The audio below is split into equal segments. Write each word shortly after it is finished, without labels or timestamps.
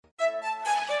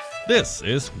This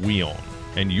is WION,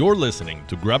 and you're listening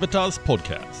to Gravitas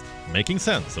podcast, making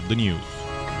sense of the news.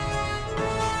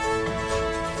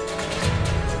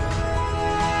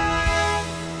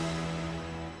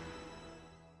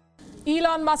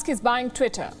 Elon Musk is buying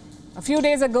Twitter. A few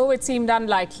days ago, it seemed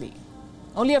unlikely.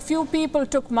 Only a few people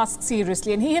took Musk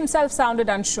seriously, and he himself sounded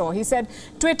unsure. He said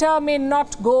Twitter may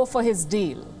not go for his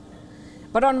deal.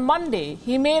 But on Monday,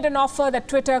 he made an offer that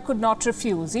Twitter could not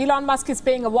refuse. Elon Musk is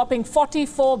paying a whopping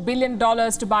 $44 billion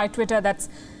to buy Twitter. That's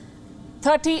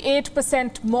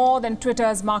 38% more than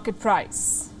Twitter's market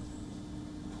price.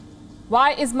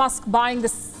 Why is Musk paying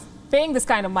this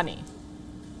kind of money?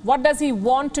 What does he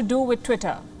want to do with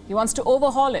Twitter? He wants to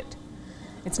overhaul it.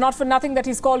 It's not for nothing that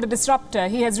he's called a disruptor.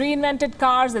 He has reinvented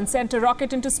cars and sent a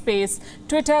rocket into space.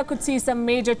 Twitter could see some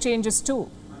major changes too.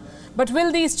 But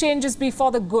will these changes be for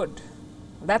the good?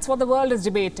 That's what the world is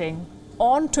debating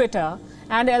on Twitter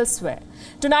and elsewhere.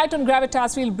 Tonight on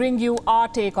Gravitas, we'll bring you our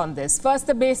take on this. First,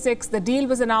 the basics. The deal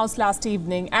was announced last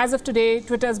evening. As of today,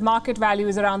 Twitter's market value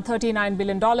is around $39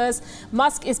 billion.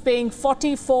 Musk is paying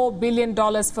 $44 billion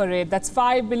for it. That's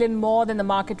 $5 billion more than the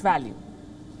market value.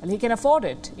 Well, he can afford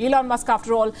it. Elon Musk,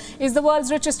 after all, is the world's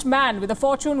richest man with a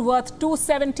fortune worth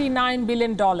 $279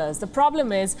 billion. The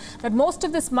problem is that most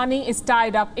of this money is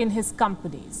tied up in his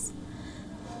companies.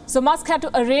 So Musk had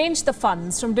to arrange the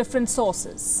funds from different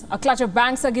sources. A clutch of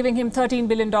banks are giving him $13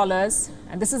 billion,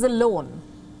 and this is a loan.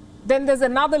 Then there's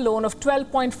another loan of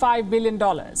 $12.5 billion.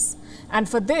 And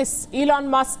for this, Elon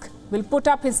Musk will put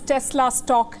up his Tesla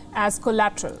stock as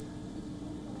collateral.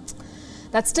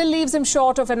 That still leaves him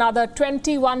short of another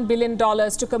 $21 billion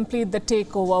to complete the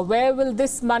takeover. Where will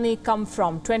this money come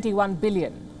from? $21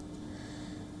 billion.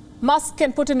 Musk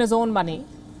can put in his own money,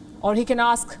 or he can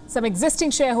ask some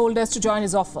existing shareholders to join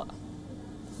his offer.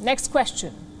 Next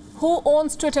question. Who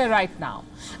owns Twitter right now?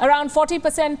 Around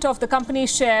 40% of the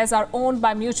company's shares are owned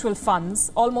by mutual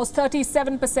funds. Almost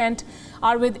 37%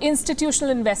 are with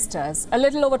institutional investors. A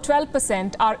little over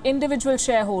 12% are individual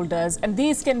shareholders, and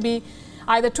these can be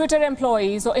either Twitter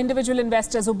employees or individual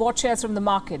investors who bought shares from the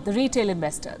market, the retail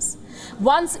investors.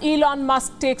 Once Elon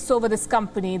Musk takes over this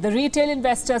company, the retail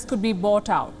investors could be bought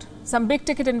out. Some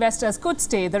big-ticket investors could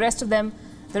stay. The rest of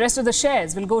the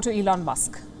shares will go to Elon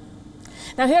Musk.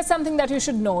 Now, here's something that you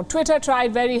should know. Twitter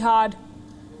tried very hard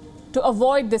to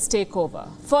avoid this takeover.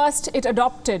 First, it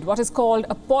adopted what is called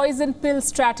a poison pill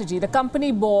strategy. The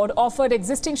company board offered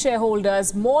existing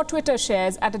shareholders more Twitter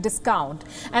shares at a discount,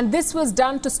 and this was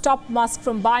done to stop Musk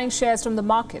from buying shares from the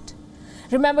market.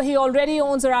 Remember, he already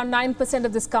owns around 9%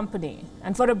 of this company,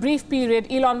 and for a brief period,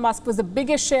 Elon Musk was the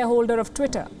biggest shareholder of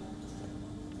Twitter.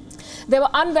 There were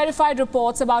unverified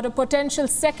reports about a potential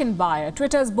second buyer.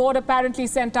 Twitter's board apparently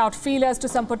sent out feelers to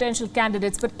some potential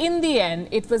candidates, but in the end,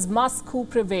 it was Musk who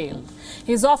prevailed.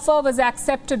 His offer was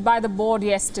accepted by the board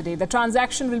yesterday. The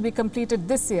transaction will be completed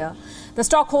this year. The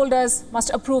stockholders must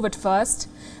approve it first.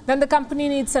 Then the company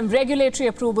needs some regulatory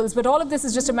approvals, but all of this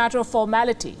is just a matter of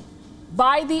formality.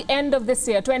 By the end of this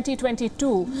year,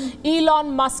 2022,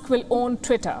 Elon Musk will own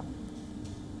Twitter.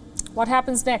 What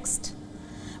happens next?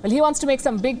 Well, he wants to make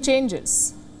some big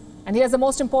changes. And here's the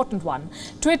most important one.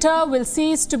 Twitter will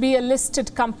cease to be a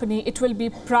listed company. It will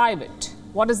be private.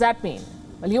 What does that mean?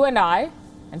 Well, you and I,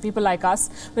 and people like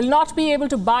us, will not be able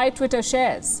to buy Twitter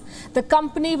shares. The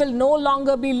company will no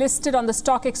longer be listed on the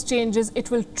stock exchanges.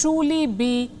 It will truly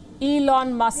be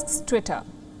Elon Musk's Twitter.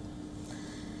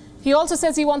 He also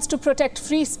says he wants to protect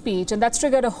free speech, and that's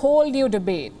triggered a whole new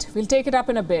debate. We'll take it up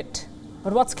in a bit.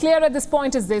 But what's clear at this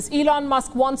point is this. Elon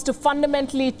Musk wants to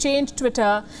fundamentally change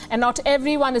Twitter, and not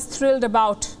everyone is thrilled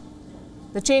about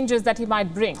the changes that he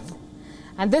might bring.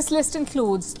 And this list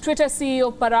includes Twitter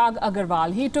CEO Parag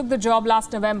Agrawal. He took the job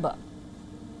last November.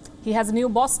 He has a new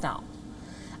boss now.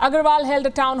 Agrawal held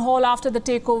a town hall after the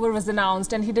takeover was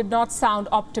announced, and he did not sound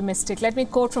optimistic. Let me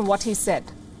quote from what he said.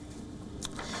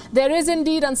 There is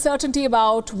indeed uncertainty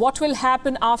about what will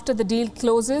happen after the deal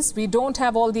closes. We don't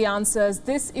have all the answers.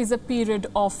 This is a period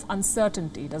of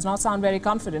uncertainty. Does not sound very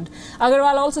confident.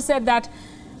 Agrawal also said that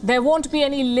there won't be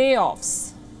any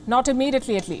layoffs, not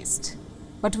immediately at least.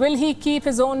 But will he keep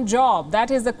his own job?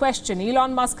 That is the question.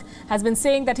 Elon Musk has been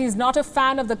saying that he's not a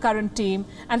fan of the current team,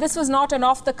 and this was not an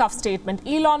off-the-cuff statement.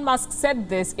 Elon Musk said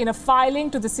this in a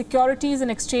filing to the Securities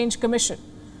and Exchange Commission.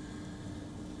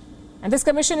 And this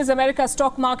commission is America's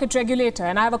stock market regulator,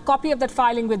 and I have a copy of that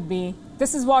filing with me.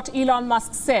 This is what Elon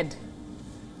Musk said.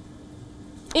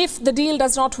 If the deal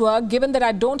does not work, given that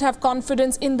I don't have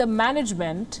confidence in the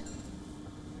management,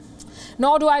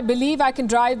 nor do I believe I can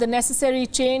drive the necessary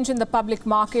change in the public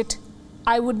market,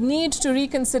 I would need to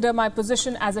reconsider my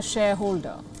position as a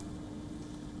shareholder.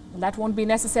 That won't be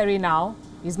necessary now.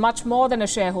 He's much more than a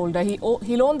shareholder.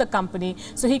 He'll own the company,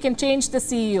 so he can change the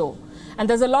CEO. And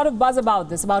there's a lot of buzz about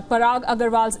this, about Parag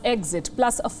Agarwal's exit,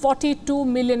 plus a $42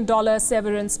 million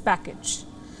severance package.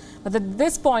 But at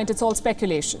this point, it's all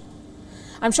speculation.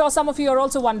 I'm sure some of you are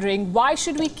also wondering, why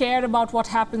should we care about what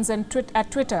happens at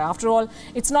Twitter? After all,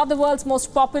 it's not the world's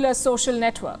most popular social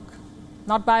network,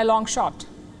 not by a long shot.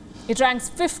 It ranks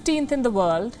 15th in the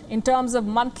world in terms of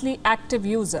monthly active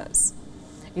users.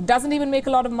 It doesn't even make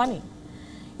a lot of money.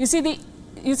 You see,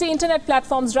 internet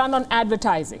platforms run on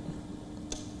advertising.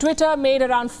 Twitter made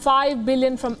around $5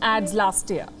 billion from ads last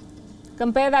year.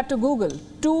 Compare that to Google,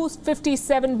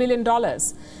 $257 billion.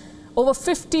 Over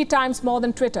 50 times more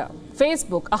than Twitter.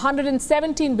 Facebook,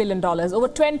 $117 billion, over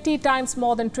 20 times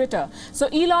more than Twitter. So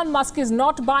Elon Musk is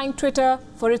not buying Twitter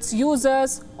for its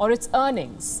users or its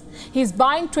earnings. He's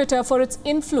buying Twitter for its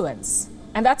influence.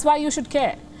 And that's why you should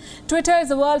care. Twitter is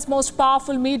the world's most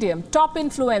powerful medium. Top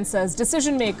influencers,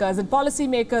 decision makers, and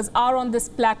policymakers are on this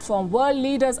platform. World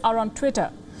leaders are on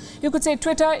Twitter. You could say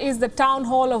Twitter is the town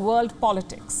hall of world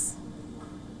politics.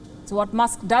 So what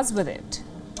Musk does with it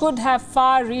could have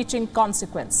far-reaching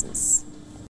consequences.